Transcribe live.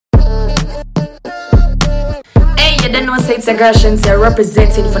don't know, say it's a girl, Shenseea,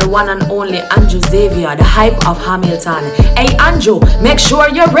 representing for the one and only Andrew Xavier, the hype of Hamilton. Hey Andrew, make sure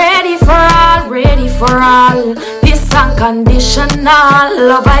you're ready for all, ready for all. This unconditional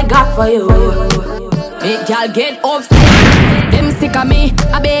love I got for you. Make y'all get upset. Them sick of me.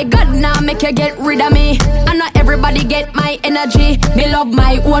 I beg God now make you get rid of me. And not everybody get my energy. Me love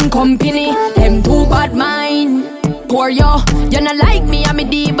my own company. Them too bad mind. Poor yo, you not like me, I'm a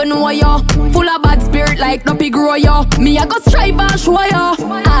deep and know yo. Full of bad spirit like no pig grow yo. Me I go strive and show yo.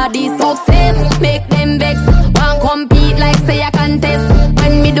 All these success make them vex. Want compete like say I contest.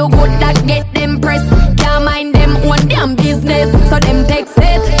 When me do good that get them press. Can't mind them own damn business. So them take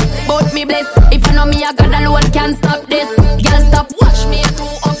it, but me bless. If you know me I God alone can't stop this. Girl stop watch me I'm too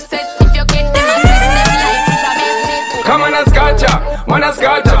obsessed. If you get them I test them like it's a business. Come on a scotcha, man a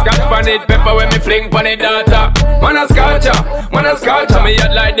scotcha. Scotch pan it, pepper when me fling pan it data. Man a scotcha, me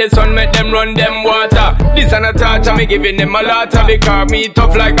hot like the sun, make them run them water. This and a torture, me giving them a lotta. Because me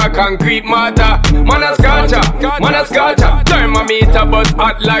tough like a concrete mortar. Man a scotcha, thermometer but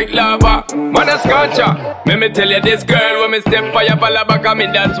hot like lava. Man a scotcha, me tell you this girl, when me step fire fall back on me,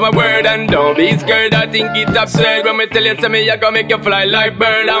 that's my word. And don't be scared, I think it's absurd. When me tell you, say me, I gonna make you fly like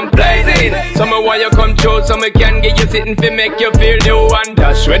bird. I'm blazing, so me want you come true, so me can get you sitting fi make you feel new. And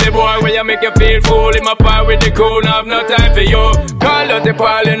dash with the boy where you make you feel full. In my power with the cool, now have no time for you. Call out the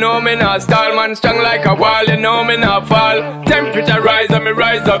pal, you know me not stall. Man strong like a wall, you know me not fall. Temperature rise and me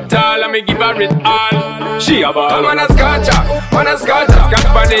rise up tall. And me give her it all. She a ball. Come on a scotcha, scotch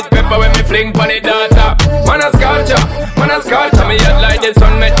pan it, pepper when me fling pan it data. Man a scotcha, me hot like the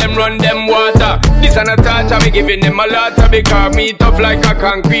sun, make them run them water. This and a torture, me giving them a lotta. Because me tough like a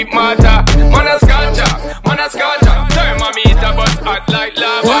concrete mortar. Man a scotcha, thermometer but hot like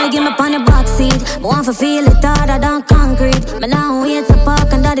lava. Boy, give me on the box seat, but want to feel it harder than concrete. But now wait to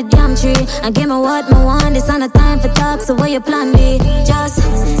park under the damn tree. And give me what me want, this on a time for talk. So what you plan be?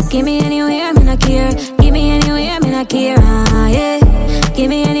 Just give me anywhere, me not care. Give me anywhere, me not care. Ah, yeah. Give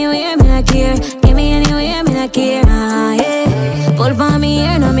me anywhere, me not care. Give me anywhere, me not care. Ah, yeah. Pull for me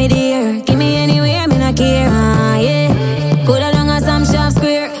here, no me dear. Give me anywhere, me not care. Ah, yeah. Good along as some sharp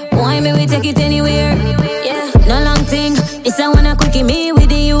square. Why me we take it anywhere? Yeah, no long thing. This I wanna quickie me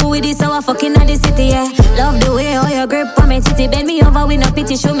with you with this our fucking at the city, yeah. Love the way how you grip on me titty. Bend me over with no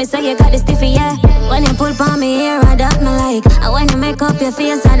pity. Show me say you got the stiffy, yeah. When you pull on me here, I that me like. And when you make up your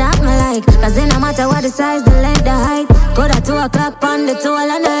face, I that me like. Cause it no matter what the size, the length, the height. Go to 2 o'clock on the 2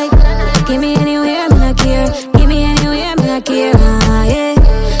 all night. Give me anywhere, me not care. Give me anywhere, me not care. Ah, yeah.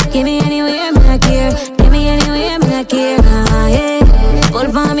 Give me anywhere, me not care. Give me anywhere, me not care. Ah, yeah.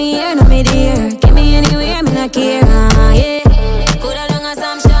 Pull for me here, no me dear. Give me anywhere, me not care. Ah, yeah. Good along as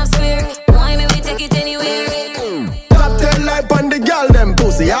some sharp square. Why me we take it anywhere? Top 10 life on the girl them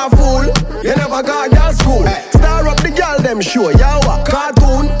pussy, you fool. You never got girl school. Star up the girl them show, you a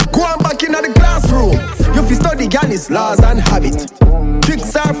cartoon. Go on back in the classroom. You fi study girl's laws and habit.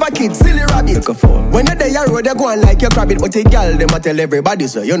 Tricks are for kids, silly rabbit. When you're there, you road, you go on like you grab it. But the girl them a tell everybody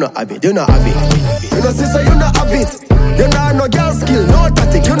so you not have it, you not have it. You know sister, you not have it. You not no girl skill, no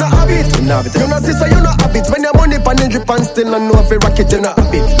tactic, you not have it. You know sister, you not have it. When your money pan and drip and still not know if you rock it, you not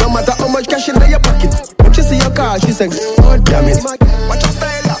have it. No matter how much cash in your pocket. When she see your car, she says, oh damn it. Watch your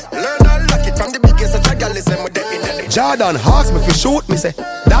style up, learn and lock it. From the biggest of the girl, listen with the Jordan Hawks me fi shoot me say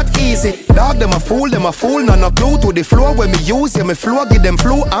that easy. Dog them a fool, none a clue to the floor when me use. Yeah me flow, give them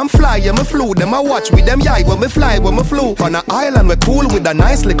flu, I'm fly, yeah me flew. Them a watch with them yai when me fly, when me flew. On a island we cool with a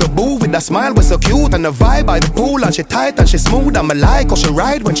nice little boo. With a smile we so cute and a vibe by the pool. And she tight and she smooth and me like how she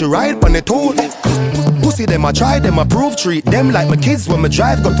ride when she ride on the tool. Pussy them a try, them a prove. Treat them like my kids when me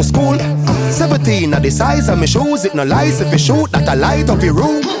drive go to school. 17 at the size of me shoes. It no lies if you shoot that I light up your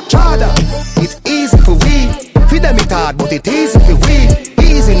room. Chada, it's easy for we. Feed them it hard, but it easy for we.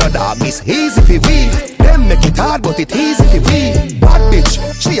 Easy no dog, it's easy for we. Them make it hard, but it easy for we. Bad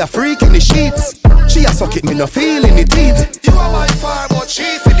bitch, she a freak in the sheets. She a suck it, me no feel in the teeth. You a my fire, but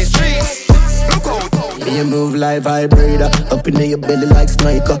she for the streets. Look out. Me you move like vibrator, up in your belly like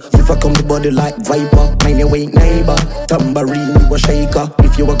sniper. If I come the body like viper, mind your ain't neighbor. Tambourine, you a shaker.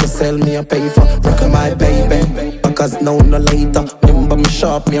 If you want to sell me a paper, rock my baby. Because now no later. Remember me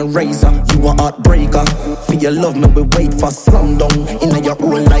sharp, me a razor. You a heartbreaker. For your love, me we wait for slum down. Inna your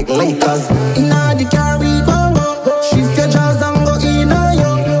own like Lakers. Inna the car we go. Shift your jaws and go inna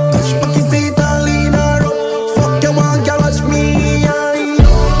yo. Touch pocket seat and lean her up. Fuck you one, girl, watch me.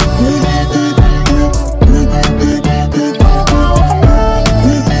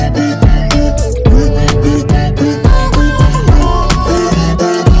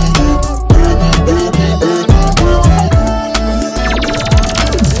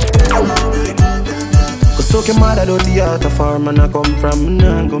 broke your mother, do the heart of farm and I come from, me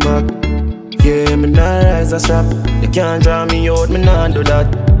nah go back. Yeah, me nah rise a strap. You can't draw me out, me nah do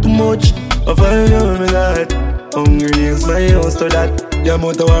that. Too much, I find out me that. Hungry is my house to that. The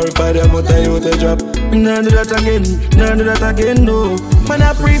amount of worry for the amount of you to drop. Me nah do that again, no. Man,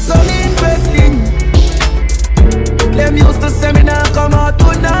 I pre some investing. Them used to say me nah come out to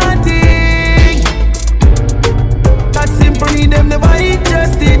nothing. That simple me, them never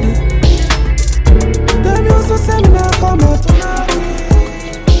interested. Them used to say me nah come out to nothing.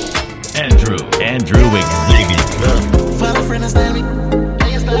 Andrew Xavier. Follow friend and style me.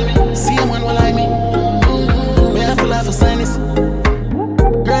 See him one will like me. Me have to laugh for sinus.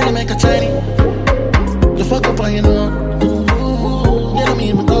 Girl, you make a Chinese. You fuck up on your know. You know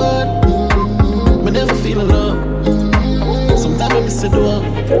me, my God. Me never feel alone. Sometimes I miss the door.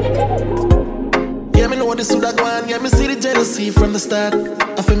 Yeah, me know what this would have gone. Yeah, me see the jealousy from the start.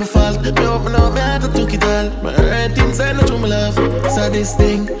 I feel me fault. Me open up, me heart, I took it all. My hurt inside, not to my love. Saddest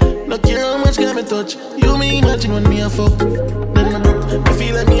thing. No care how much can me touch. You me imagine when me a fuck. Then I broke. I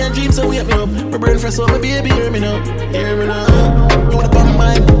feel like me and dreams, so wake me up. My brain fresh, so my baby, hear me now. Hear me now. You wanna pop my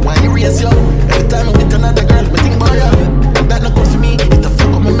mind, why you raise you? Every time I'm with another girl, me think about you. And that not good for me, it a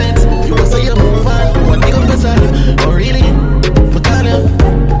fuck up my meds. You wanna say you move on, one nigga beside you. Oh really? I call you,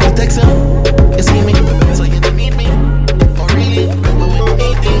 I text you. You see me, so you don't need me. Oh really?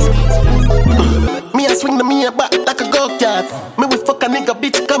 Me I swing the me back like a go-kart. Me we fuck a nigga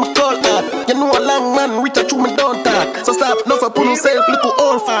bitch, come a call out. You know a long man, reach out to me don't talk. So stop, no for put yourself, little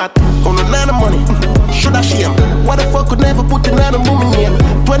old fat. On another money, should I shame? Why the fuck could never put another woman name?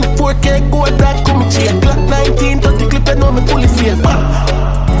 24K gold that come chain. Glock 19, 30 clip, I know me fully safe.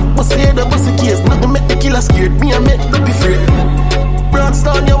 What's the head, what's the case? Nothing make the killer scared. Me I make no be afraid.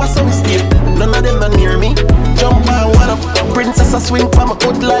 Brownstone, you was so mistake. None of them not near me. Jump on one up. Princess I swing from a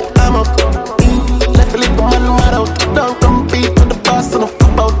hood like I'm up. Left a little man mad out. Don't compete with the boss and a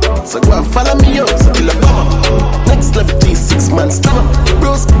flip out. So go and follow me out, so kill a bomber. Next level G6 man stand up.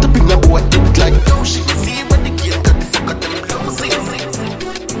 Bros get up in a boy, it like oh shit. See what the game got the fuck out them clothes.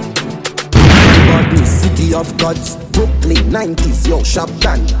 City of gods, Brooklyn 90s, yo, shop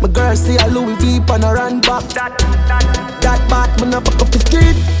done. My girl say a Louis V on a run back. That bad man a fuck up the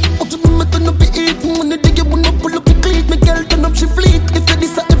street. Up to me turn up the heat. When the dig you wanna pull up the cleat. My girl turn up she fleet. If you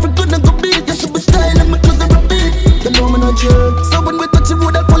this a every gonna go beat. You should be style and my clothes are repeat. You know me not jerk. So when we touch the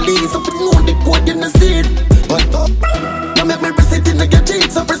road at police, if you know the code you no see it. But you make me press it in your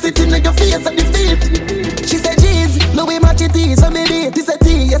cheeks, so press it in your face at the feet. She said jeez, no way match it is, so me beat. This a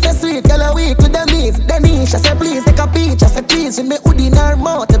tea, yes a sweet, girl a weak to the knees. Danish, I said please take a peach, I said please. With me hoodie in her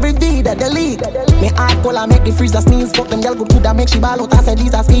mouth, every day that delete. Me hard cola make the freezer sneeze. Fuck them girl good coulda make she ball out, I said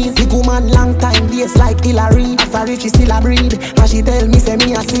these are skis. The woman long time days like Hillary. Sorry she still a breed, and she tell me say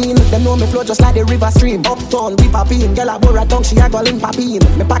me a scene. Them know me flow just like the river stream. Uptown, we poppin', girl a borrow tongue, she a go link poppin'.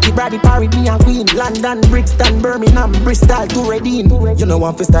 Me pocket Brady parried me and Queen. London, Brixton, Birmingham, Bristol to Redeem. You know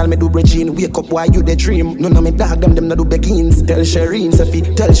one freestyle me do Regine. Wake up while you the dream. None of me dog them no do begins. Tell Shireen say fi,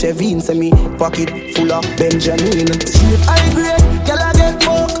 tell Shevin say me pocket full of Benjamin. Straight high grade, girl I get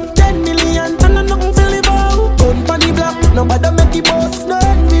fucked 10 million, and I nothing feel it out. Gun pon the block, nobody make it boss. No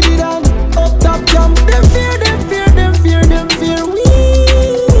envy the down, up top jump. Them fear we.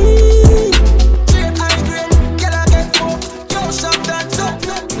 Straight high grade, girl I get fucked. Yo, shop that up.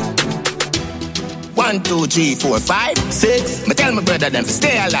 1, 2, 3, 4, 5, 6. Me tell my brother them to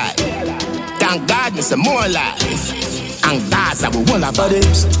stay alive. Thank God me some more life. And that's how we wanna have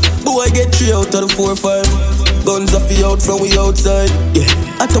it. Boy get 3 out of the 4, 5. Guns off the out from we outside. Yeah,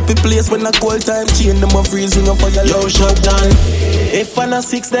 I top a place when I call time. Chain them a freezing up for your yo shut down. If I'm a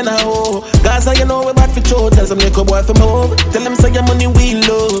 6 then I hoe. Gaza you know we bad for show. Tell some little boy from home. Tell them say your money we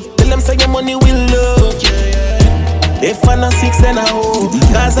love. Tell them say your money we love. If I'm a 6 then I hoe.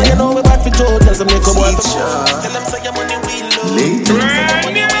 Gaza you know we bad for show. Tell some little boy from home. Tell them say your money we love. Tell them say your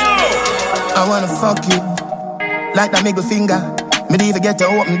money we love. I wanna fuck you like that middle finger. Me even get to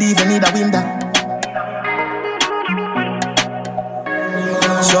open, even need a window.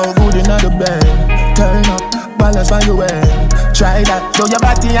 So good in the bed, turn up, balance by your way. Try that, show your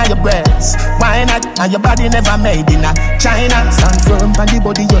body and your breasts. Why not? And your body never made in a China. Stand firm on the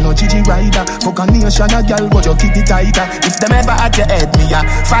body, you know Gigi Rider. Fuck a nation a girl, but you keep it tighter. If them ever at your head, me a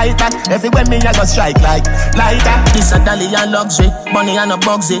fighter. Everywhere me a go strike like lighter. This a dolly and luxury, money and a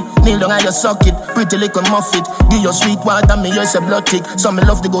bugsy. Kneel down and you suck it, pretty little muffet. Give your sweet water, me you say blood tick. So me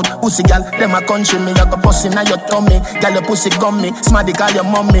love the good pussy girl, them a country. Me a go bustin' on your tummy. Girl your pussy gummy, smarty call your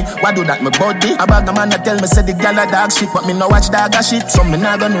mommy. Why do that my body? A bag a man a tell me say the girl a dog shit, but me no watch dog a shit. So me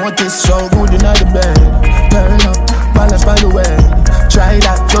nah go notice. So good in the bed, turn up, balance by the way. Try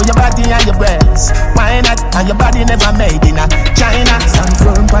that, show your body and your breath. waist. Why not? And your body never made in a China. Stand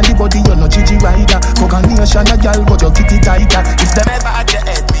firm on the body, you're no Gigi rider. Fuck a nation, a girl, but your kitty tighter. If them ever at your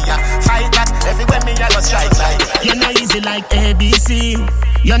head, me a fight back. Everywhere me a go strike like. You're not easy like ABC.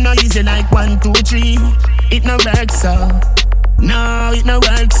 You're not easy like 1, 2, 3. It no works so. No, it no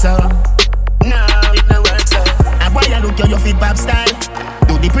works so. No, it no works so. And boy, you look your fit pop style.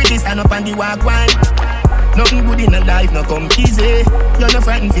 Do the pretty stand up and the walk wine. Nothing good in a life, no come easy. You're no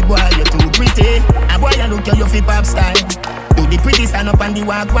frightened fit boy, you're too pretty. And boy, you look your fit pop style. Do the pretty stand up and the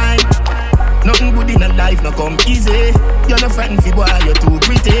walk wine. Nothing good in a life, no come easy. You're no frightened fit boy, you're too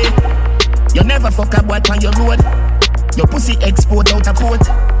pretty. You never fuck a boy on your road. Your pussy export out a coat.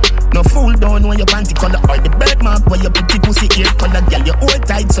 No fool down when your panty color or the birthmark where your pretty pussy ear color. Girl, you hold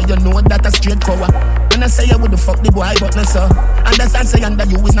tight so you know that a straight cover. When I say you would fuck the boy, but no so. Understand say under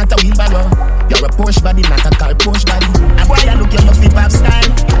you is not a wheelbarrow. You're a Porsche body, not a car Porsche body. And boy, you look your fit pop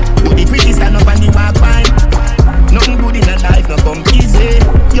style. Do the pretty stand up and the walk fine. Nothing good in a life, no come easy.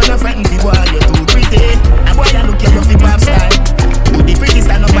 You're not frightened the boy, you're too pretty. And boy, you look your fit pop style. Do the pretty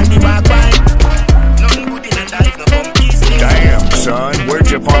stand up and the walk fine. Nothing good in a life, no come easy. Damn, son, where'd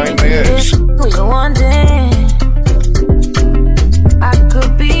you find this? We go one day. I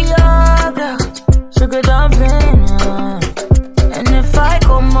could be your girl, sugar dumpling. And if I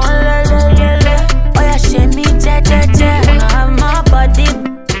come on, la la la la, oh yeah, shake me, cha cha cha. Wanna have my body,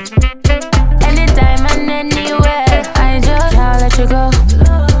 anytime and anywhere. I just can't let you go,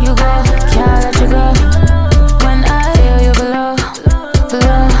 you go, can't let you go. When I feel you below,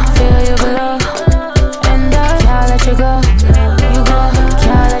 below, feel you below, and I can't let you go.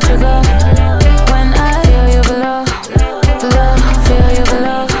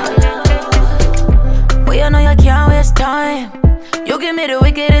 You give me the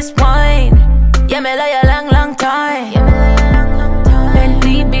wickedest wine. Yeah, me like a long, long time.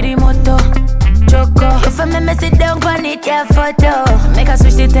 Bentley, be the moto. Choco. If I me sit down on it, yeah, photo. Make her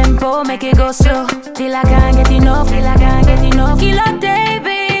switch the tempo, make it go slow. Till I can't get enough, till I can't get enough. Kill up day,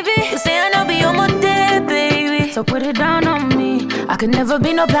 baby. You say I know be on my day, baby. So put it down on me. I could never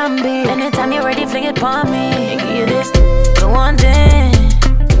be no plan B. Anytime you're ready, fling it upon me. Give you this, the one thing.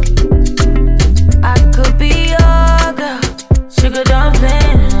 I could be your girl, sugar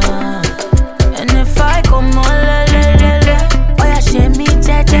dumpling. And if I come on, la la la la, oh yeah, shake me,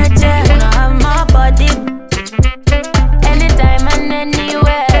 cha cha cha. Wanna have my body, anytime and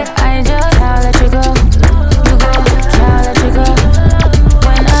anywhere. I just can't let you go, you go, can't let you go.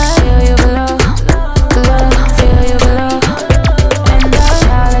 When I feel you below, below, feel you below, and I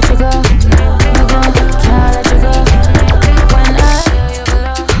can't let you go, you go, can't let you go. When I feel you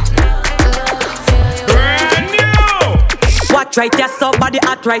below, below, feel you below. Watch right, yes, so body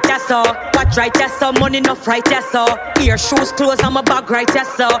hot right, yes, so. Watch right, yes, so money enough right, yes, so. Ear, shoes, clothes, and my bag right, yes,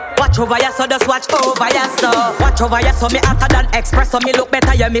 so. Watch over, yes, so just watch over, yes, so. Watch over, yes, so me hotter than express, so me look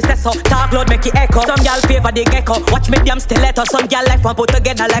better, yeah, me say so. Talk loud, make it echo. Some y'all favor the gecko. Watch me damn stiletto. Some y'all life one put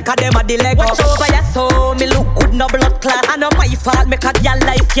together like a them at the Lego. Watch over, yes, so me look good, no blood clot. And no my fault, make a y'all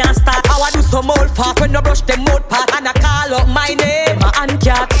life can't start. I want do some old fart when no brush them mouth part. And I call up my name, my aunt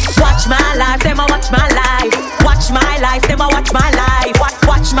cat. Watch my life, them a watch my life. Watch my life, them a watch my life.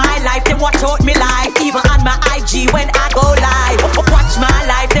 Watch my life, them watch out me life. Even on my IG when I go live. Watch my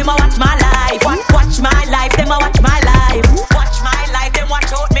life, them a watch my life. Watch my life, them a watch my life. Watch my life, them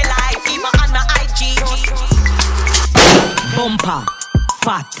watch out me life. Even on my IG. Bumper,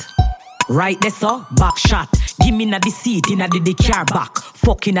 fat. Right there, so back shot. Give me na the seat, inna the car back.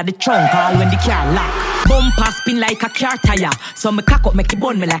 Fucking at the trunk, all when the car lock. Bumper spin like a car tire. So me cock up, make it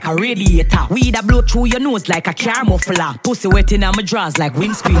burn me like a radiator. Weed a blow through your nose like a car muffler. Pussy wet inna my drawers like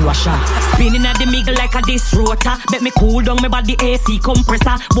windscreen washer. Spinning at the middle like a disc rotor. Make me cool down my body AC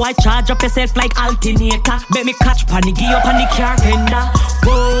compressor. Boy, charge up yourself like alternator. Make me catch panic, gear up on the car fender.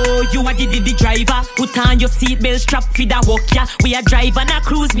 Whoa, you are the driver. Put on your seatbelt strap for the walk, yeah. We a drive and a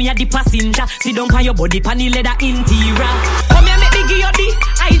cruise, me a the passenger. Sit down on your body, pan the leather interior. Come here, make me give you the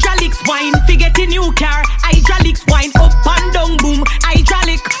hydraulics wine. Forget a new car, hydraulics wine. Up and down, boom,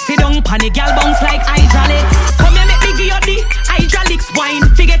 hydraulic. Sit down, pan the girl bounce like hydraulics. Come here, make me give you the hydraulics wine.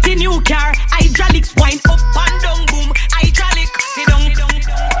 Forget a new car, hydraulics wine. Up and down, boom, hydraulic. Sit down.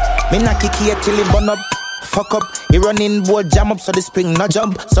 Me not kick here till it burn up. Fuck up, he running board jam up so the spring no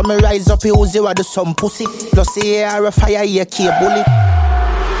jump. So me rise up, he use you do some pussy. Plus the air a fire, he a key bully.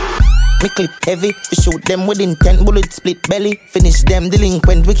 Me clip heavy, we shoot them with intent. Bullet split belly, finish them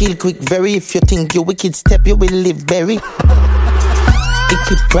delinquent. We kill quick very, if you think you wicked step, you will live berry. He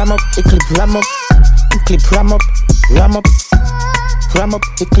clip ram up, he clip ram up. He clip ram up, ram up. Ram up,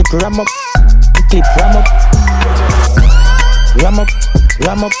 he clip ram up. He clip ram up. Ram up,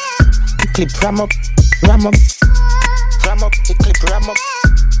 ram up. clip ram up, ram up, ram up, the clip ram up,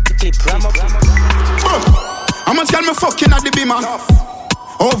 the clip ram up. How much can me fucking at the beamer?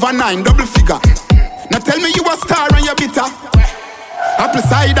 Over 9, double figure. Now tell me you a star and you bitter. Apple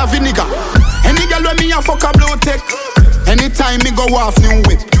cider vinegar. Any girl when me a fuck a blow tech. Anytime me go off new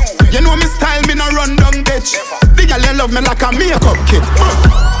whip. You know me style, me no run down bitch. The girl you love me like a makeup kit.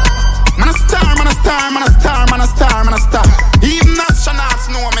 Man a star, man a star, man a star, man a star, man a star. Even astronauts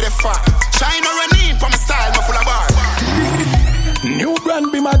know me the far. Shine or run in for my style, me full of bar. New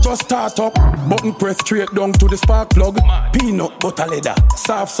brand be my just start up. Button press straight down to the spark plug. Peanut butter leather,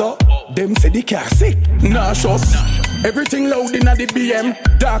 soft so. Them say the car sick, nauseous. Everything loud in the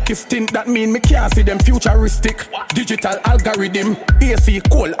BM. Darkest tint that mean me can't see them futuristic. Digital algorithm, AC,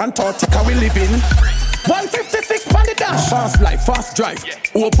 cold, Antarctica we live in. 156 on the dash. Fast life, fast drive.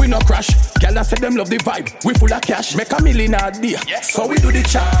 Hope we no crash. Gyal say them love the vibe. We full of cash. Make $1 million a day. So we do the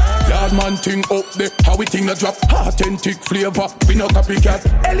chat. Yard man thing up there. How we think no drop. Authentic flavor. We no copycat.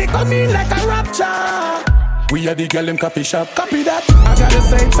 Ellie come in like a rapture. We are the girl in coffee shop. Copy that. I gotta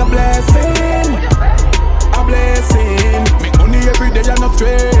say it's a blessing. A blessing. Make money every day and not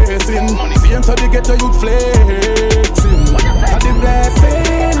stressing. Same so they get to you flexing. A the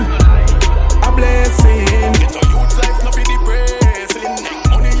blessing. A blessing. Get a youth life, not be depressing.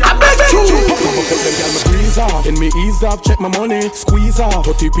 Money I beg you. Breeze off, and me ease off, check my money, squeeze off,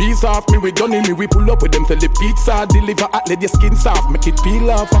 30 piece off, me we done it, me we pull up with them till the pizza deliver at let your skin soft, make it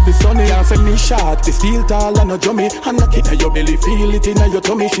peel off of the sunny, and send me shot, the steel tall and a jummy, and knock it in your belly, feel it in your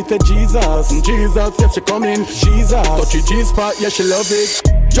tummy, she said Jesus, Jesus, yes she coming, Jesus, touch your G-spot, yeah she love it.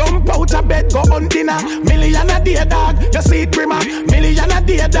 Jump out of bed, go on dinner. Million a day dog, you see it prima. Million a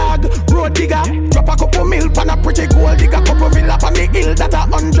day dog, road digger. Drop a couple mil pan a pretty gold digger. Couple villa pan the hill that a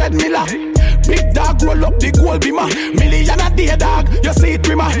 100 miller. Big dog roll up the gold beamer. Million a day dog, you see it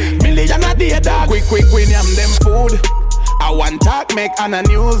prima. Million a day dog. Quick we name them food. I want talk make on a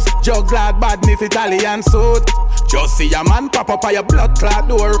news. Jug glad badness Italian suit. Just see a man pop up on your blood clot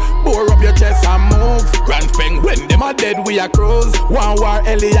door. Bore up your chest and move. Grand Feng when them are dead we a cruise. One war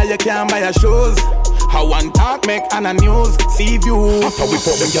Elia you can't buy your shoes. I want talk make on a news. See view. After we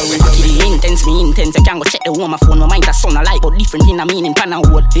put them girl we got me intense. I can't go check the one my phone. My mind a sound alike but different in a meaning pan and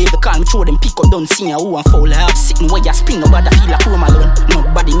hold. They call me throw them pick up don't see who and fall up. Sitting where you spin nobody feel like home alone.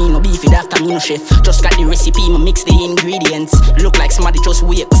 Nobody me no beefy after me no chef. Just got the recipe me mix the ingredients. Look like somebody just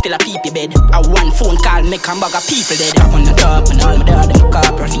wake still a peepee bed. I one phone call make a bag of people dead. Up on the top and all my dad them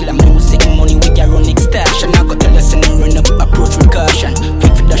copper. Feel I'm losing money with your own extortion. I got tell us and run up approach with caution.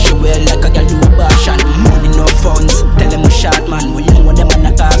 Quick for dash away like a girl do abortion. Money no funds, tell them no short man. We know them and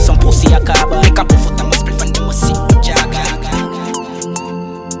I got some pussy a carbon. Make a foot and must split and them must sit jaga.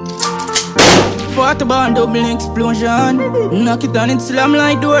 Waterborne double explosion. Knock it down and slam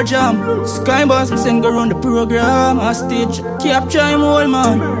like door jam. Skyboss me send go run the program. Hostage, capture him whole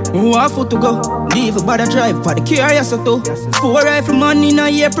man. Who a foot to go? Leave a bad drive for the curious to 4 rifle man in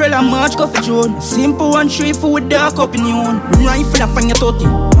April and March coffee June. Simple 1 3 4 with dark opinion. Rifle up on your 30.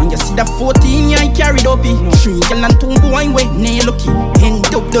 When you see that 14 yeah I carried up it. 3 girl and 2 boy wait nail lucky. End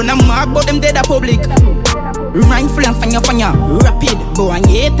up down a mark but them dead a public. Rifle and fanya rapid. Boy and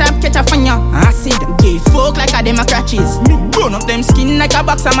yeah tap catch a fanya. Acid, gay folk like a dem a crutches. Burn up them skin like a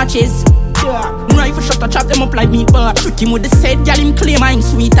box of matches. Rifle shot to chop them up like meatball. Trick him with the set, girl him claim I'm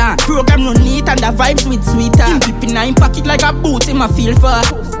sweeter. Program run neat and the vibes with sweeter. Him pippin' in pocket like a boot in my feel for.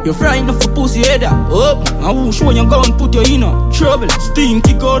 You frying up for pussy header. Up, I will show you go and put you in a trouble. Steam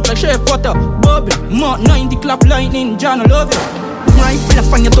kick out like chef water. Bubble, Mark 90 clap lightning, John I love it. Rifle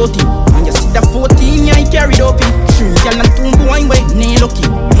up on your 30. And you see the 14 yeah I carried up it. 3 girl and 2 boy wait nail lucky.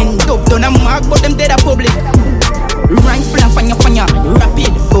 End up down a mark but them dead a public. Rifle and fanya rapid.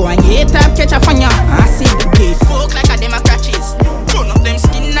 Go and yeah tap catch a fanya. Acid, gay folk like a dem a crutches. Burn up them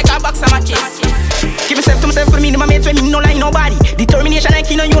skin like a box of matches. Give myself to myself for me, my mates when me no like nobody. Determination like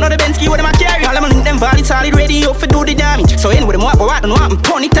you know the Bensky with them a carry. All them them valid solid ready up for do the damage. So anyway them what don't know I'm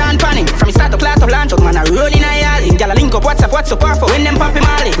turn it and panic. From the start to class of launch up man I running a yard. Gyal a link up WhatsApp powerful when them pop him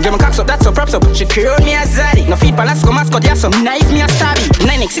all in. Get my cocks up that's so props up. She curl me a zaddy. No feed palace go mascot yeah some knife me a stabby.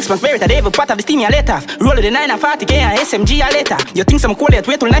 9x6 months buried at every part of the steam ya later. Roll the 9 and 40k and SMG ya later. You think some cool wait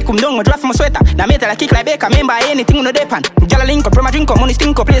till night come down my draft for my sweater. Now metal a kick like Baker member anything on the depend. Gyal a link up from a drink up money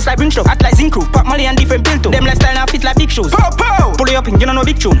stink up place like Brinch act like zinc crew. Pop Molly and different pill too. Them lifestyle now fit like big shoes. Pow pow. Pull you up and you don't know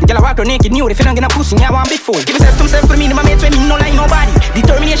big tune. Gyal a walk around naked new if you don't get a pussy yeah one big fool. Give myself to myself for me my mates when me no like nobody.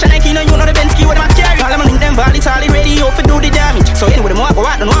 Determination like you know the Bensky with them a carry. All them link them valid solid ready up for do the damage. So anyway them what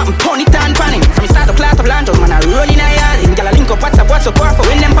don't know I'm turn it and panic. From the start to class of launch up man I running a yard. Gyal a link up WhatsApp powerful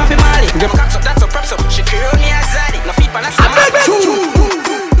when them pop him all in. Get my cocks up that's so props up. She curl me a zaddy. No feet palace.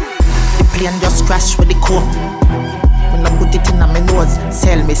 plane just crash with the coke. When I put it in my nose,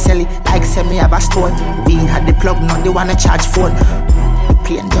 sell it like sell me have a stone. We had the plug, not the one to charge phone. The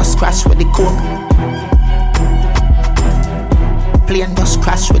plane just crash with the coke. Plane just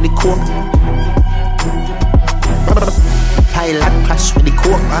crash with the coke. Pilot crash with the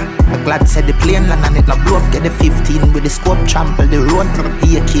coke, man. I'm glad said the plane land and it not blow up. Get the 15 with the scope, trample the road.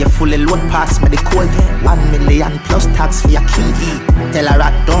 AK fully load, pass me the code. 1 million plus tax for your key. Tell a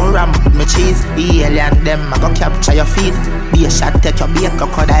rat don't ram with me cheese. The alien them I go capture your feet. Be a shot, take your beer,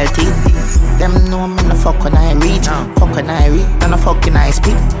 crocodile teeth. Them know me no fuck when I reach. Fuck when I reach, no fucking I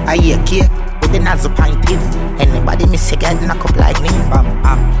speak. I AK with the nozzle pint teeth. Anybody miss a get knock up like me.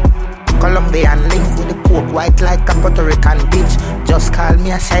 Colombian link with the coke white like a Puerto Rican bitch. Just call me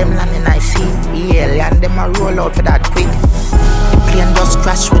a same land in I see. The alien them a roll out for that quick. The plane just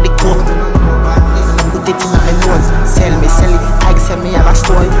crash with the coke. Put it in my nose. Sell it like sell me have a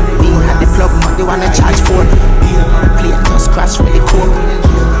store. We had the plug, not the one to charge phone. The plane just crash with the coke.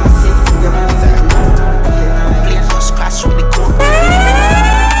 The plane just crash with the coke.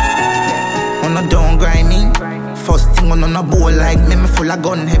 On a don't grind me. First thing on a bowl like me full of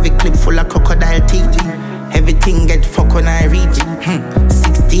gun, heavy clip full of crocodile teeth. Everything get fuck when I reach.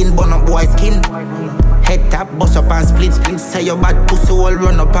 16 bun up boy skin. Head tap, bust up and split. Say your bad pussy all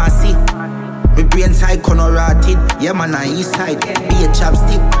run up and see. My brain side corner rotted. Yeah man on east side, be a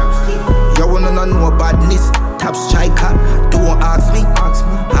chapstick. You wanna know badness. Top striker, don't ask me.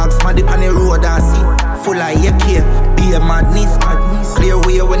 Ask my dip on the road I see. Full of AK, be a madness. Clear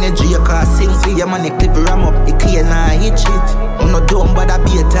way when you drink or sing. See your money clip ram up, it clear now hitch it. I'm not dumb but I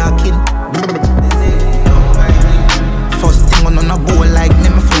be a talking. First thing on a bowl like me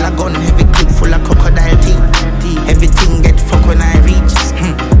full of gun. Heavy clip full of crocodile teeth. Everything get fuck when I reach.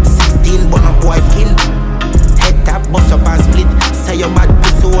 16 bun up boy skin. Head tap, bust up and split. Say your bad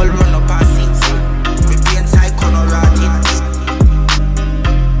pussy all run up and sit. Me pain side corner rotted.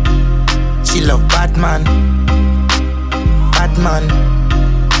 She love Batman. Batman.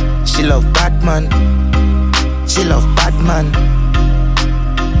 She love Batman. She love Batman.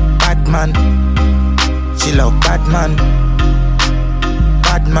 Batman. She love Batman.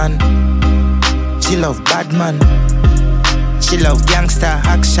 Batman. She love Batman. She love gangster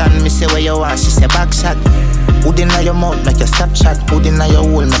action. Me say where you are, she say back shot. Hood inna your mouth make your stop shot. Hood inna your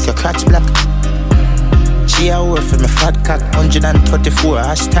hole make your crotch black. She a word for me fat cock. 134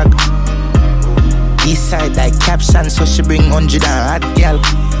 hashtag. East side like caption, so she bring 100 and hot girl.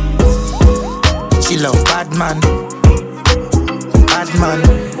 She love Batman. Batman.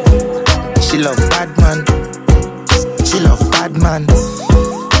 She love Batman. She love Batman.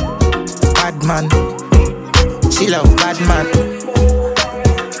 Batman. She love Batman.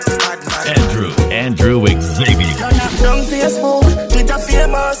 Andrew Xavier. Down Facebook, Twitter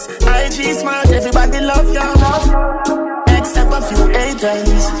famous, IG smart, everybody love you. Except a few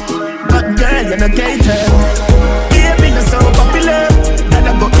haters. But girl, you're not cater. Baby, you're so popular. And I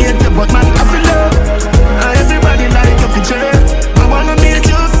go hate you, but man, I feel love. And everybody like your picture. I wanna meet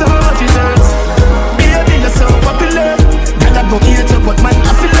you so much it hurts. Baby, you're so popular. And I go hate you, but man,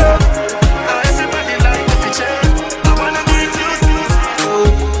 I feel love. And everybody like your picture. I wanna meet you so.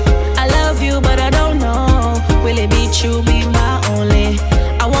 I love you, but I don't know. Will it be true, be my only?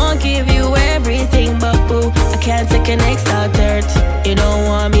 I won't give you everything, but boo, I can't take an extra dirt. You don't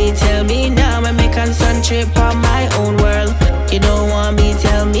want me, tell me now, make me concentrate on my own world. You don't want me,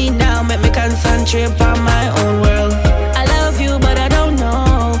 tell me now, make me concentrate on my own world. I love you, but I don't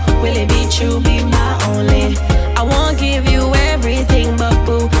know. Will it be true, be my only? I won't give you everything, but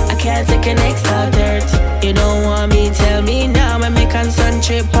boo, I can't take an extra dirt. You don't want me, tell me now, make me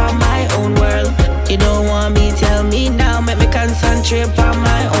concentrate on my own world. You don't want me, tell me now, make me concentrate on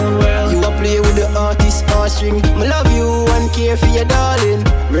my own world. You a play with the artist heartstring. I love you and care for your darling.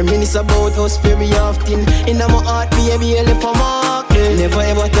 Reminisce about us very often. In my heart, baby, I left a mark. Never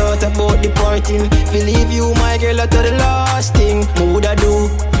ever thought about departing. Believe you, my girl, I thought the last thing. What would I do?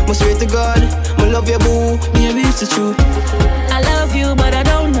 I swear to God, I love you, boo. Baby, it's the truth. I love you, but I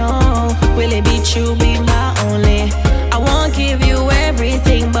don't know. Will it be true, be my only? I won't give you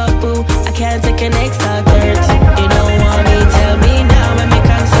everything, but boo, I can't take an extra dirt. You don't want me, tell me now, make me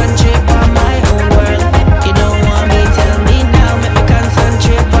concentrate on my own world. You don't want me, tell me now, make me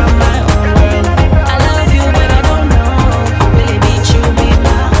concentrate on my own world. I love you, but I don't know. Will it be true, be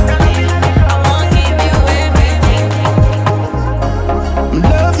my only? I won't give you everything.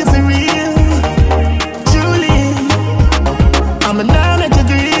 Love you for real, Julie. I'm a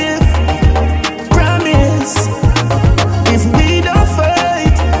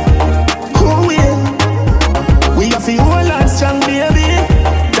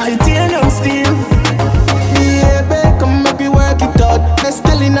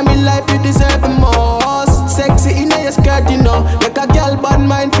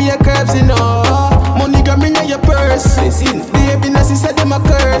said them a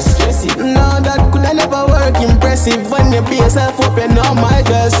curse. No, that could I never work. Impressive when you be yourself up, you know my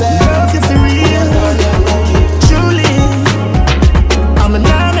girl say love you for real. Truly, I'm a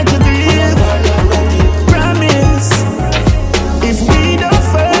man at your grill. Promise, if we don't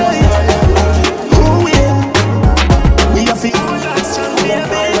fight, who will? We have to hold on strong,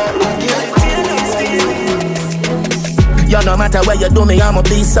 baby. Yo, no matter where you do me, I'ma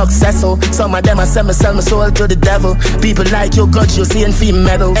be successful. Some of them I sell my soul to the devil. People like you, got you seeing fame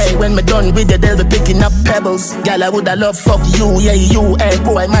medals. Hey, when me done with you, they'll be picking up pebbles. Girl, I woulda love fuck you, yeah you. Hey,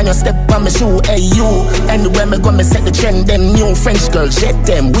 boy, man, you step on my shoe, hey you. Anywhere me go, me set the trend. Them new French girls, shit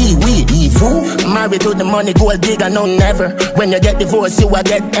them, we, evil. Married to the money, gold digger, no never. When you get divorced, you will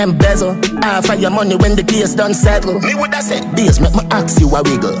get embezzle. Half of your money when the case done settle. Me woulda said this, make me ask you a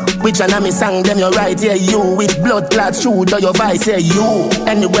wiggle. Which one of me sang them, you're right, yeah you. With blood clots through. Do your vice, say you.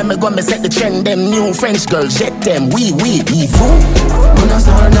 Anywhere me go, me set the trend. Them new French girls, shit them, we, evil. Man, I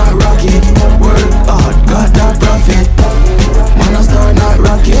start not rocket. Work hard, got that profit. Man, I start not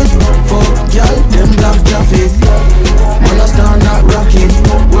rocket. Fuck y'all, them black traffic. Man, I start not rocket.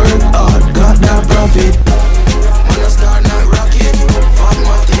 Work hard, got that profit. Man, I start not rocket. Fuck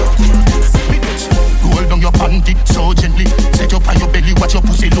what you. Roll down your panty so gently. Set up on your belly, watch your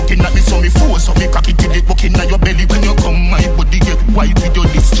pussy looking at me. So me force up me cocky till it walking on your belly. When you come, my body get white with your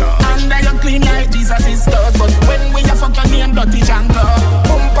discharge. And I look clean like Jesus is stars. But when we a fuck your name, dirty janker.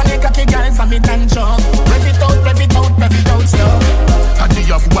 Pump on the cocky girl from it and chop. Rev it out, slow. And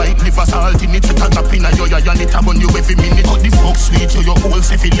you have white liver salt in it. Set a drop in a yo and it a burn you every minute. How the fuck sweet you, your whole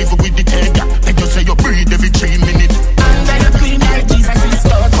self you live with the tiger. Make you say you breathe every 3 minutes. And I look clean like Jesus is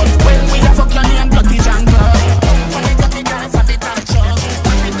stars. But when we a fuck your name, dirty janker. Pump on the cocky girl from it and chop.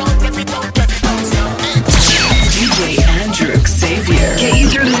 Rev it out, slow. DJ Andrew Xavier. Get you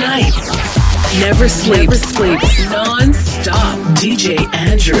through the night. Never sleeps. Non-stop. DJ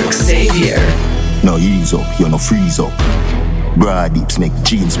Andrew Xavier. No ease up, you no freeze up. Broad dips make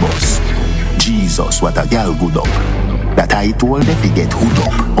jeans bust. Jesus, what a gal good up. That I told them to get hood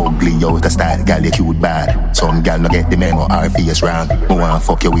up. Ugly out of style, gal you cute bad. Some gal no get the memo, our face wrong. Me wanna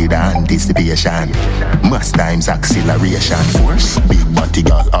fuck you with anticipation. Most times acceleration force. Big body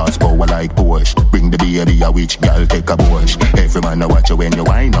gal, horsepower like Porsche. Bring the baby a witch gal, take a Porsche. Every man a watch you when you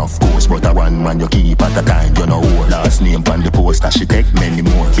whine of course. But a one man you keep at a time, you know who. Last name on the poster, she take many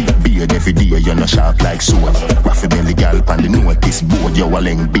more. Big beard every day, you know sharp like sword. Raffy belly gal pan the notice board. You a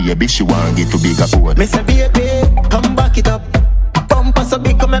leng baby, she want get to bigger board. Me say baby, come back it up. Bumper so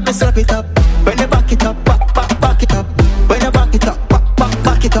big, come let me slap it up. When you back it up, back it up. When you back it up,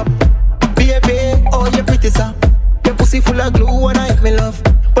 back it up. Baby, oh you pretty sir. Your pussy full of glue when I hit me love.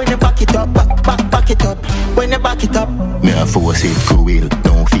 When you back it up, back it up. When you back it up. Me a force it cruel.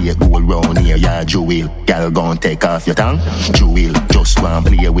 Don't fear gold round here, yeah jewel. Gal gon' take off your tongue, jewel. Just wanna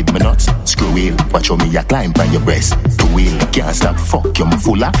play with me nuts, screw wheel. Watch how me a climb on your breast, two wheel. Can't stop, fuck you, me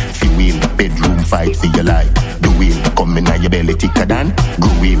full of fuel. Bedroom fight for your life, do wheel. Come in your belly thicker than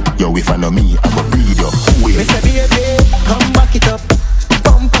glue wheel. Yo, if I know me, I'ma breed you, who will? Me say baby, come back it up.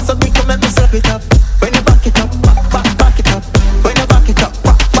 Bumper so big, come let me slap it up. When you back it up, back it up. When you back it up,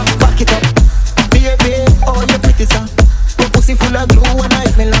 back it up. Baby, oh you pretty sir. Your pussy full of glue when I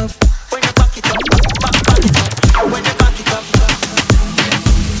hit me love. When you back it up, back it up. When you back it up.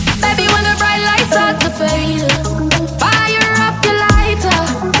 Baby, when the bright lights start to fade, fire up your lighter,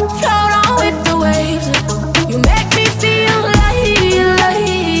 float on with the waves. You make me feel like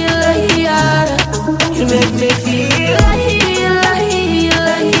you make me feel like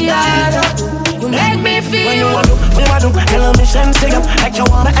you make me feel. When you want to, hello mission, stay up. Like you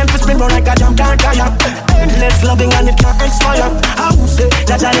want my emphasis, spin round like a jump car kayak. Endless loving and it can't expire. I would say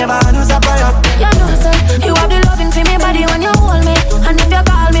that I never answer prayer. You know, sir, you have the loving for me body when you hold me. And if you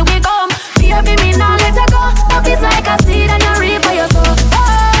call me, we come. Baby, me now let you go. Love is like a seed and you reap for your soul.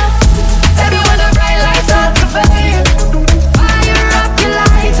 Baby, when the bright lights start to fade, fire up your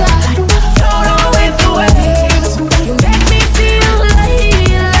lighter, float on with the waves. You make me feel like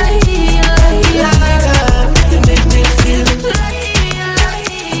you make me feel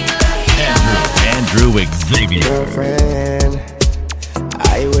Andrew Xavier. Girlfriend,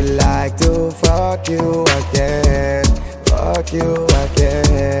 I would like to fuck you again. Fuck you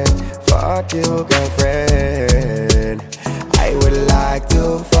again. Fuck you, girlfriend. I would like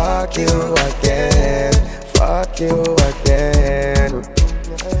to fuck you again. Fuck you again.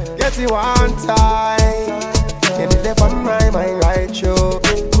 Get you one time. Get it on my mind right through.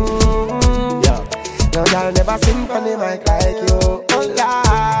 Yeah. No girl never sing on the mic like you. Oh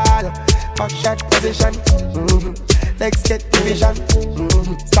Lord. Back shot position. Legs get division.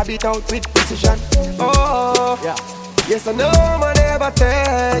 Stab it out with precision. Oh yeah. Yes, I know man never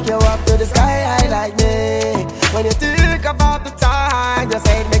take you up to the sky high like me. When you think about the time, you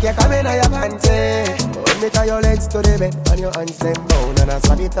say make you come in on your panty. Hold me tie your legs to the bed and your hands them down and I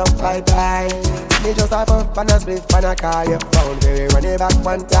swat it up right time. Me just a puff and a spliff and I call you phone. Baby, run it back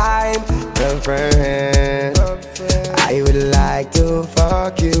one time. Girlfriend, I would like to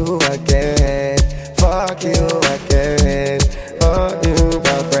fuck you again. Fuck you again. Fuck you,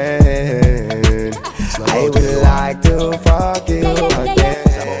 girlfriend. I would like to fuck you again.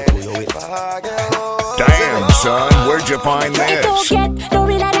 Damn, son, where'd you find this? It don't get no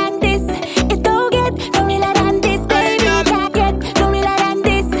realer than this. It don't get no realer than this, baby. It can't get no realer than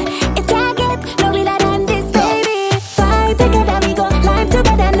this. It can't get no realer than this, baby. Fight together we go, life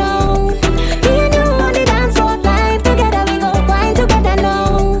together now. Me and you on the dance floor, life together we go, wine together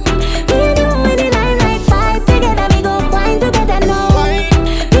now. Me and you in the limelight, fight together we go, wine together now.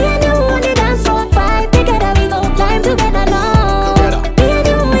 Me and you on the dance floor, fight together we go, life together now. Me and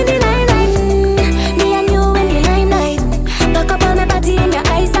you in the limelight, me and you in the limelight. Back up on my body in your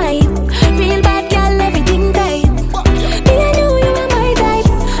eyesight. Real bad girl, everything tight. Me and you are my type.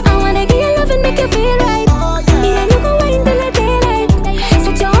 I wanna give you love and make you feel right. Me and you go wine till the daylight.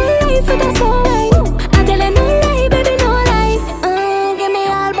 Set your whole life with a slow wine. I tell you no lie, baby, no lie. Give me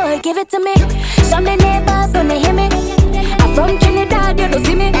all, boy, give it to me. Some the neighbors gonna hear me. I'm from Trinidad, you don't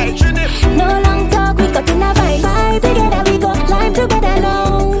see me. No long talk, we got in a vibe. Fight together, we go live together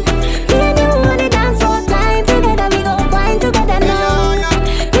now. Me and you on the dance floor, live together, we go wine together now.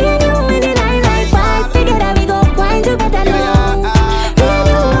 Me and you in the limelight, fight together, we go wine together now. Me and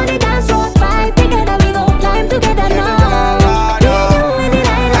you on the dance floor, fight together, we go live together now. Me and you in the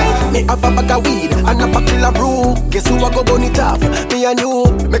limelight. Me have a bag of weed and a bottle of brew. Guess who I go burn it off? Me and you.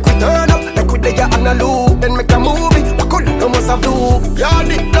 Make we turn up, like we there on a loop. Then make a movie, what could no must have do? Yeah,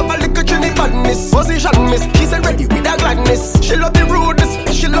 the love a little trini badness. Position miss, she said ready with her gladness. She love the rudeness,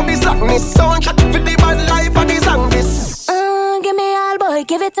 she love the slackness. Soundtrack for the bad life and the zombies. Give me all, boy,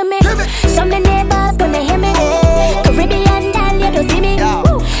 give it to me. Some the neighbors gonna hear me. Caribbean girl, you don't see me.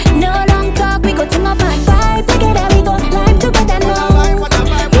 No long talk, we go to my band. Fight together, we go live together now.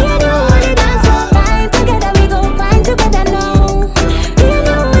 Me and you on the dance floor, live together, we go wine together now. Me and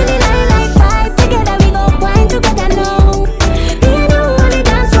you in the limelight, fight together, we go wine together now. Me and you on the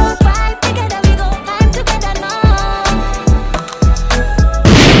dance floor, fight together, we go live together now.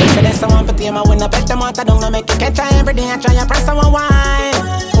 So there's someone for team, I win a bet them out, I don't know, make you catch her every day, I try and press someone wine.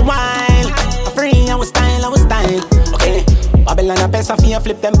 Free, I was style, okay. Babylon a pesa for you,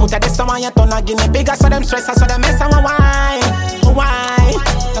 flip them, put a this someone, you turn a guinea bigger, so them stress, so them mess someone wine.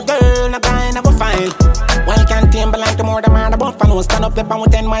 No girl, no guy, no go fine. Why can't tame, but like the more the man, the bump and one. Stand up the pan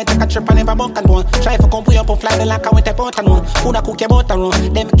with 10 might take a trip and never buck and one. Try for come, pull up, fly the like a with a pot and one. Who da cook your butter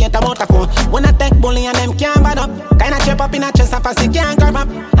run, them can't a water phone. When I take bully and them can't bad up. Kinda chip up in a chest, and fast it can't grab up.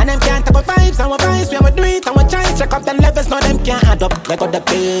 And them can't take a vibes, and we vibes, we have do it, and we try to check up them levels, no them can't add up. They got the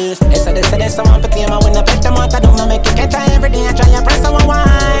pace. They say someone for team, and when I bet them out, I don't know, make you catch her every day, and try and press someone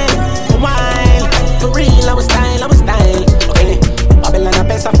wine. For real, I was style, okay. Babylon a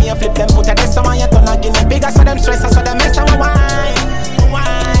pesa for you, flip them, put a this someone, you turn a guinea bigger, so them stress, so them mess someone wine.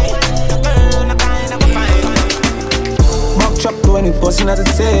 The girl, no kind, I go fine. Buck chop to when it posting as it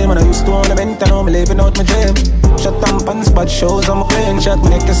same. And I used to own a vent, and now I'm living out my dream. Shut down pants, but shows on my plane. Shot my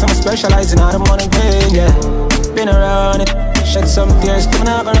neck, cause I'm specializing out of money pain, yeah. Been around it, shed some tears, still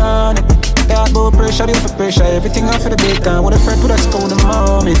not around it. Talk about pressure, deal for pressure, everything off for the big time. What a friend put us go the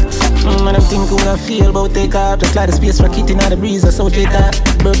moment. And I'm thinking what I feel about take off. Just like the space rocket in the breeze, that's how they that.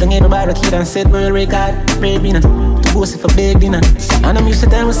 Broke down everybody, kid and said, world record, baby, to go see for big dinner. And I'm used to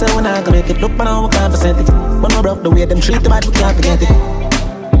tell myself when I can make it, look, but now we can't percent it. But my broke the way them treat the bad, we can't forget it.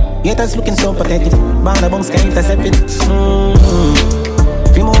 Haters looking so pathetic, band of bunks can't intercept it.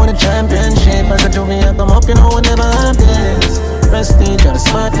 If you want a championship, as a juvie, I come up, you know, I never have this. Prestige on a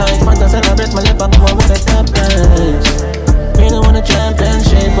smart life, want to celebrate my life, I'm going with a top dash. Really want a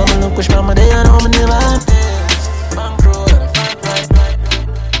championship, but me look push my day, I know me never have this. Bank road and a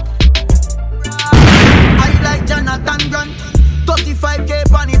I like Jonathan Grant, 35k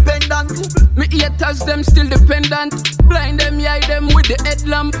bunny pendant. Me haters, them still dependent. Blind them, eye them with the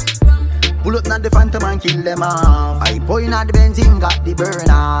headlamp. Pull up not the phantom and kill them off. I point at the benzene, got the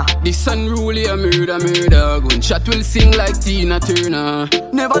burner. The unruly a murder. Gunshot will sing like Tina Turner.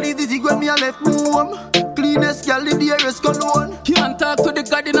 Never did this when me a left home. Cleanest girl in the dearest cologne. Can't talk to the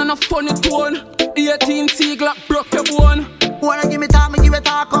garden on a funny tone. 18 Glock broke your bone. Wanna give me talk, me give it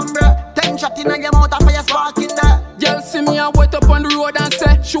talk, bruh. 10 shot in your mouth and fire spark in there. Girl see me and wait up on the road and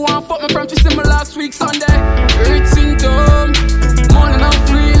say she want fuck me from she see me last week Sunday. Rich symptom, money and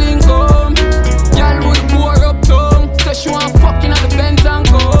feeling come. Girl would pour up tongue.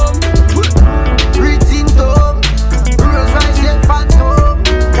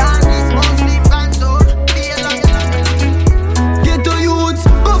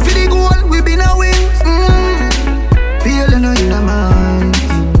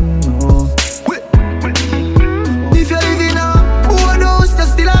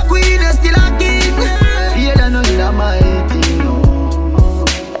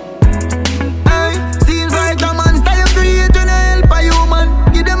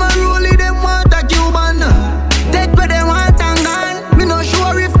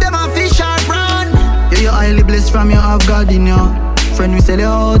 friend, we sell you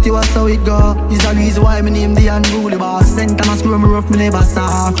out, you was how it go. Is the reason why me name the unruly boss. Sent and I screw me rough, me never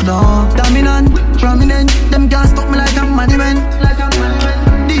soft, no. Dominant, prominent, them can't stop me like a monument.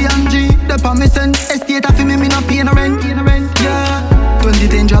 DMG, the permission, estate of me no pay no rent. Yeah.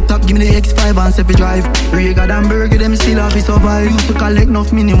 2010 drop top, give me the X5 and Sefi drive. Rega and Burger, them still have to survive. Used to collect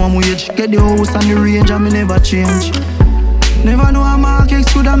enough minimum wage. Get the house and the range and me never change. Never know a market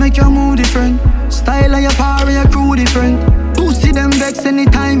could have make your mood different. Style of your power, your crew different. Pussy them vex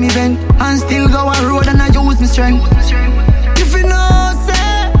anytime event. And still go a road and I use my strength. If you know,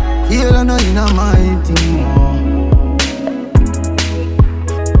 say, you'll know you know my thing more.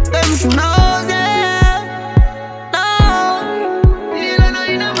 Them should know.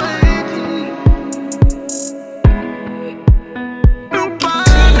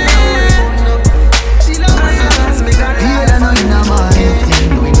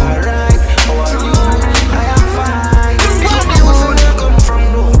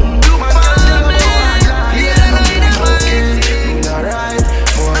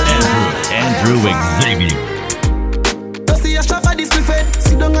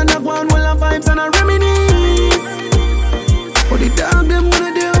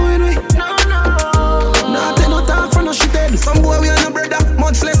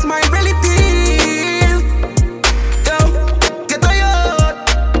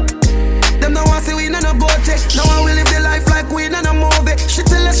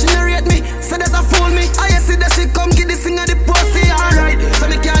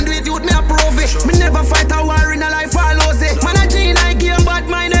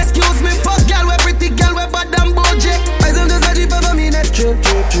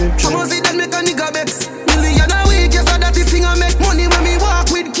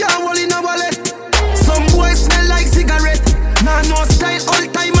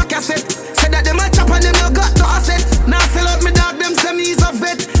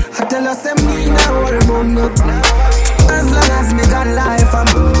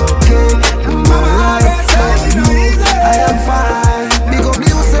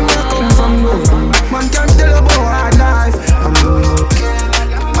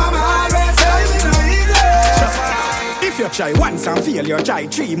 Try once and fail, you try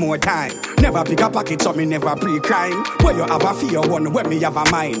 3 more times. Never pick a pocket so me never pre-crime. Where you have a fear one, where me have a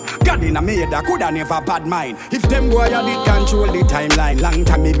mind. God in a maid that coulda never bad mind. If them boy a did control the timeline, long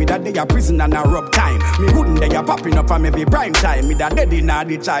time maybe that they a prison and a rub time. Me wouldn't they a popping up from every prime time. Me that dead in a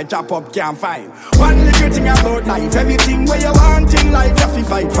the child chop up can't find. One little thing about life, everything where you want in life you have to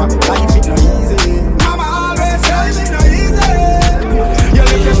fight for. Life it no easy. Mama always tell me no easy. You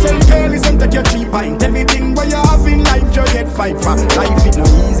let yourself careless and take your 3 pint. Everything where you have in life you get fight for. Life it no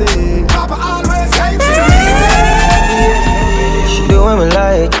easy. Papa always say it no easy. She do what me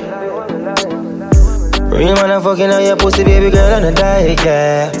like. Real man a fucking on your pussy, baby girl, on a diet,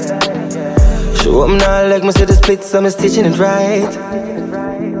 yeah. Show up now like me see the split, so me stitching it right.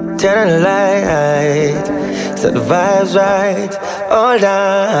 Turn on the light, set the vibes right all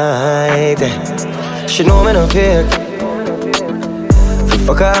night. She know me no fake.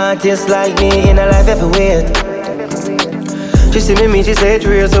 Fuck a artist like me in a life every week. She see me, she say it's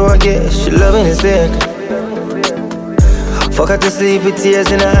real, so I guess she loving it sick. Fuck her to sleep with tears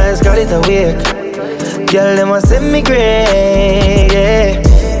in her eyes, call it a wake. Girl, them a send me great, yeah.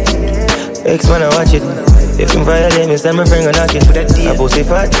 X-Man, I watch it. If him violate me, send my friend go knock it. A pussy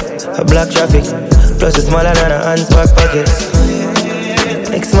fat, a black traffic. Plus it's smaller than a hand's back pocket.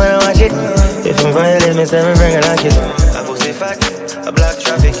 X-Man, I watch it. If him violate me, send my friend go knock it. A pussy fat, a black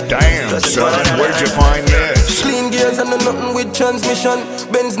traffic. Damn, son, where'd you find this? Clean gears and nothing with transmission.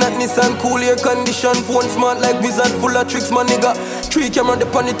 Benz not Nissan, cool air condition. Phone smart like wizard, full of tricks, my nigga. 3 camera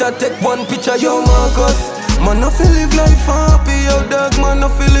depon it, I take 1 picture. Yo, Marcus, man, I feel live life happy. Yo, dog, man, I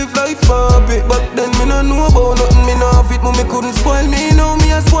feel live life happy. Back then, me no know about nothing, me no have it. Mommy couldn't spoil me, now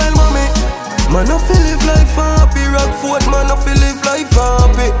me a spoil mommy. Man, I feel live life happy. Rockford, man, I feel live life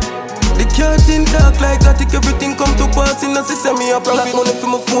happy. The cat in dark like that, take everything come to pass in a system, me a profit. Money for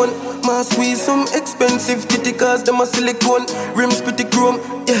my phone, ma squeeze some expensive kitty cars, them a silicone, rims pretty chrome,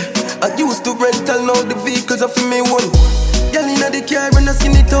 yeah. I used to rental, now the vehicles are for me one. Girl inna the car when I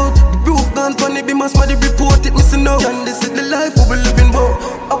skin it out, the roof gone funny, be my smarty report it missing out. And this is the life we living about.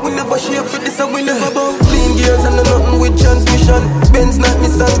 I will never share for this, I will never bow. Clean gears and nothing with transmission. Benz not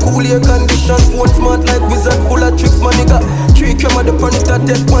Nissan, cool air condition. Phone smart like wizard, full of tricks, my nigga. 3 camera the pon it, I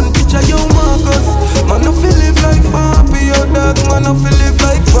take 1 picture. Yo Marcus, man I feel live life happy. Yo dog, man I feel live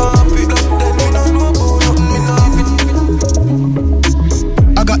life happy. Black then me no know about nothing, me no have it.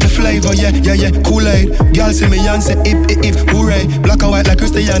 I got the flavor. flavor, yeah, yeah, yeah. Kool-Aid. Girl see me and say if, hooray. Black and white like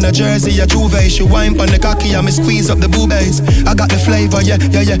Christiana Jersey, a Juve. She wine pon the cocky and me squeeze up the boobies. I got the flavor, yeah,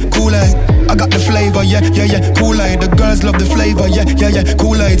 yeah, yeah. Kool-Aid. I got the flavor, yeah, yeah, yeah. Kool-Aid. The girls love the flavor, yeah, yeah, yeah.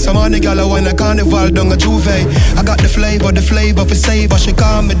 Kool-Aid. Some on the gal I wine a carnival down a Juve. I got the flavor for savor. She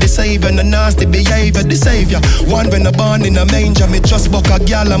call me the savior, the nasty behavior, the savior. One when I born in a manger, me just buck a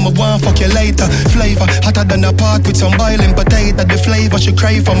gal and me want fuck you later. Flavor hotter than a pot with some boiling potato. The flavor she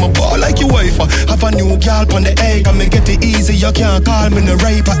crave from a ball like you wafer. Have a new gal on the egg and me get it easy. You can't call me no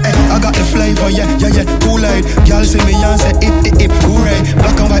raper. I got the flavor, yeah, yeah, yeah. Kool-Aid. Gal see me and say if, hooray.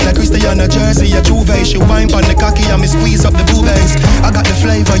 Black and white like Christiana Jersey, a Juve. She wine pon the cocky and me squeeze up the boobies. I got the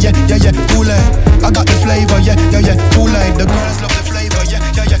flavor, yeah, yeah, yeah. Kool-Aid. I got the flavor, yeah, yeah, yeah. Kool-Aid. The girls love the flavor, yeah,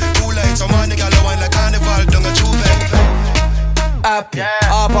 yeah, yeah. Kool-Aid. Some on the gal wine like carnival down a Juve. Happy,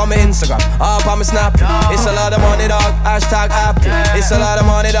 up on my Instagram, up on my Snap. It's a lot of money, dog. Hashtag happy. It's a lot of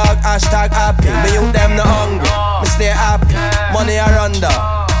money, dog. Hashtag happy. Me you them no hungry. Me stay happy. Money I run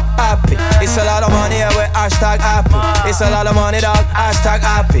down. Happy. It's a lot of money with hashtag happy. It's a lot of money, dog. Hashtag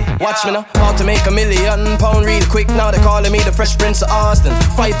happy. Watch me now, how to make £1 million real quick. Now they calling me the Fresh Prince of Austin.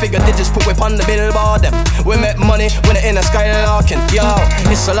 5-figure digits put whip on the billboard them. We make money when it in the sky larking. Yo,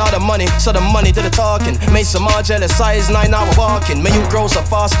 it's a lot of money, so the money to the talking. Make some more jealous size 9 hour walking. Me you grow so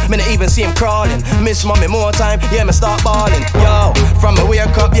fast, me not even see him crawling. Miss mommy more time, yeah me start balling. Yo, from a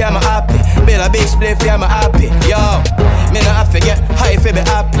wake up, yeah me happy. Build a big spliff, yeah me happy. Yo, me not have to get high if be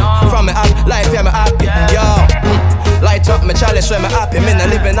happy. From me up, life, yeah, me happy, yo. Light up my chalice, when me happy. Me not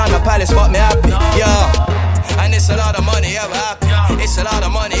living on a palace, but me happy, yo. And it's a lot of money, yeah, we happy. It's a lot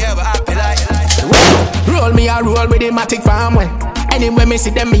of money, yeah, we happy, like. Roll me a roll with the matic farm way. Anyway, me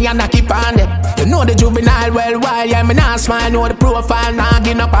see them, me and I keep on them. You know the juvenile well wild, yeah, me nah smile. Know the profile, nah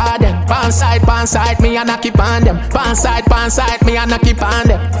give no pardon. Pan side, me and I keep on them. Pan side, me and I keep on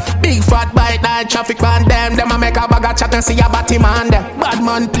them. Big fat bite like traffic on them. Them a make a bag of chat and see a batty man them. Bad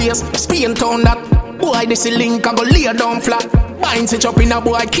man place, Spain town that. Boy, this is link, I go lay down flat. Bind sich up in a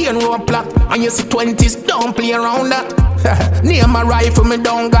boy, cane rope plot. And you see 20s, don't play around that. Name a rifle, me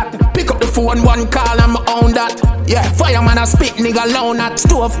don't got. Pick up the phone, one call and me own that. Yeah, fireman a spit, nigga loud at.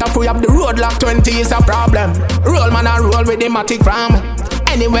 Stove top, we up the road lock, 20 is a problem. Roll man a roll with the matic from.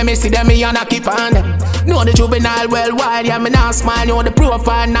 Anyway, me see them, me and I keep on them. Know the juvenile well wide, yeah, me nah smile. Know the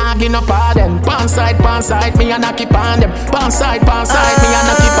profile, nah give no pardon. Pan side, me and I keep on them. Pan side, me and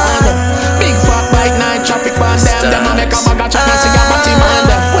I keep on them. Big fat bike, night traffic on them. Them a make a bag of chat and see a body man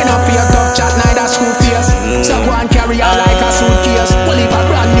them. We not fear tough chat, neither screw face. So go and carry on like a suitcase. We'll leave a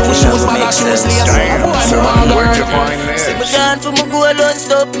brand new shoes, bag of shoes lace. Where'd you find this? See me gone for my goal, don't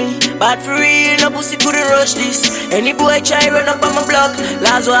stop me. Bad for real, no pussy couldn't rush this. Any boy try run up on my block.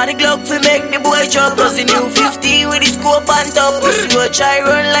 Last one the Glock fi make the boy chop. Plus the new 50 with the scope on top. Pussy boy try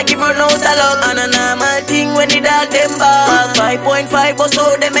run like he run out of luck. And a normal thing when the dog them back. 5.5 or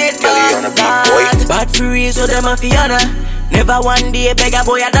so they made back. Bad for real, so them a fiona. Never one day beg a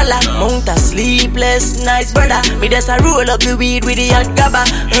boy $1. Mount a sleepless nights, brother. Me just a roll up the weed with the hot gabba.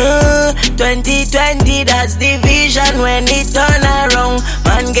 2020, that's the vision when it turn around.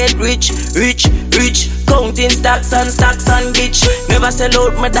 Man get rich. Counting stacks and bitch. Never sell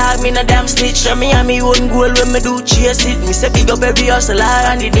out my dog, me no damn snitch. And me and me own goal when me do chase it. Me say big up every hustler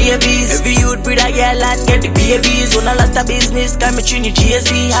and the Davies. Every youth breed a girl and get the babies. On a lot of business, can me trini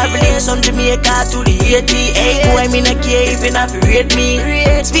Jay-Z. Have links from Jamaica to the 80. Hey boy, me no care if you not rate me.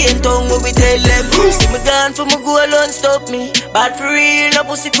 Spain tongue when we tell them. See me gone for my goal, don't stop me. Bad for real, no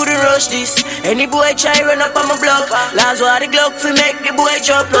pussy couldn't rush this. Any boy try run up on my block. Last one the Glock fi make the boy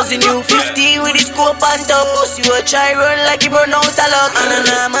drop. Plus the new 50 with the scope on top. Pussy will try run like he run out of luck. And a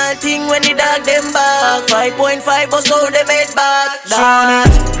normal thing when the dog them back. 5.5 or so they made back.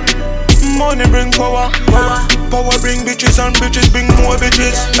 Money bring power. Power bring bitches and bitches bring more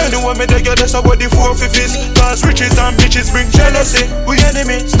bitches. Anyway me they get us about the 450s. Cause riches and bitches bring jealousy. We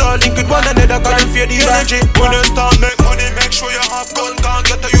enemy, start link with one another. Can't fear the energy. When you start make money, make sure you have gun. Can't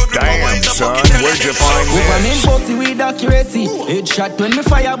get a youth with power. Damn son, where'd you find this? Woman pussy with accuracy. Headshot when me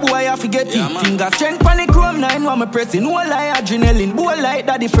fire boy I forget it. Finger strength panic chrome 9 while me pressing. No lie adrenaline. Boy like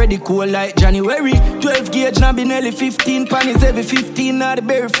Daddy Freddy cool like January. 12 gauge now be nearly 15. Panties every 15. Now the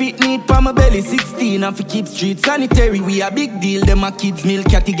bare feet need pa my belly 16. And fi keep street sanitary. We a big deal. Them a kids meal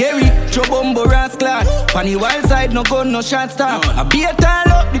category. Chobombo rascal. Panny wild side no gun no shot stop. A beer time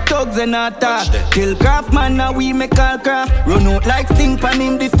up the thugs and attack. Kill craft man, now we make all craft. Run out like sting pan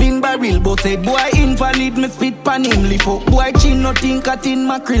him, the spin barrel. But said boy invalid, me spit pan him. Lift up boy chin, nothing cut in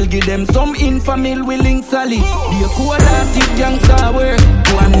mackerel. Give them some infamil willing solid. Be a cool-hearted gangster work.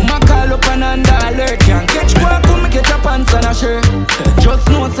 Boy mama call up and under alert. Can't catch quack, come get your pants and a shirt. Just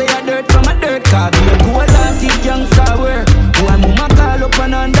know say a dirt from a dirt car. Be a cool-hearted gangster work. Boy mama call up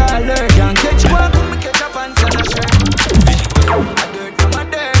and under alert. Can't catch quack, come get your pants and a shirt.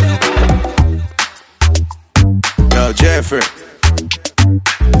 Yo, Jeffrey,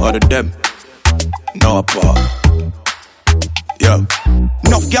 all of them, no apart. Yo,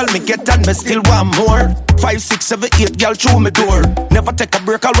 enough girl me get and me still want more. 5, 6, 7, 8 girl through me door. Never take a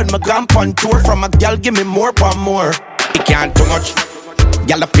break all when me gone on tour. From a girl give me more, more. It can't too much.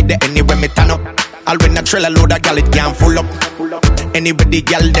 Girl I fit the anywhere me turn up. All when I trail a load of girl it can't full up. Anybody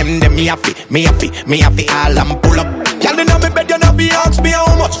girl them me happy, all I'm pull up. Girl inna me bed you know be ask me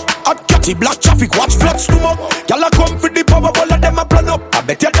how much. Hot catty black traffic watch flats to up. Girl I come for the power all of them a plan up. I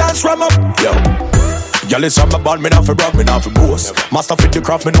bet you dance ram up, yo. Girl is on my band, me not for brag, me not for boast. Master fit the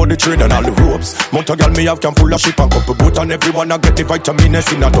craft, me know the trade and all the ropes. Mount a girl me have can full of ship and couple boat. And everyone I get the vitamins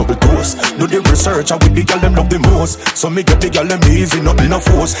in a double dose. Do the research, and with the girl them love the most. So me get the girl them easy, nothing no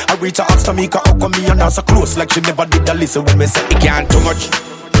force. I reach her ask to me, how come me and her so close? Like she never did a listen when me say it can't too much.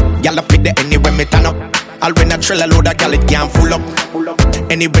 Girl I fit the anywhere me turn up. All when I trail a load of girl it can't full up.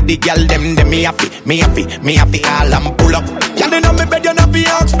 Anybody girl them me happy, all I'm pull up. Girl inna me bed you not be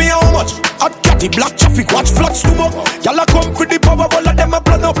ask me how much. Hot catty black traffic watch flats to up. Girl I come for the power all of them a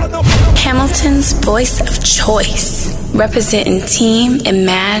plan up. Hamilton's voice of choice, representing Team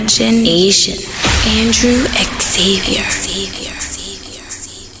Imagination, Andrew Xavier.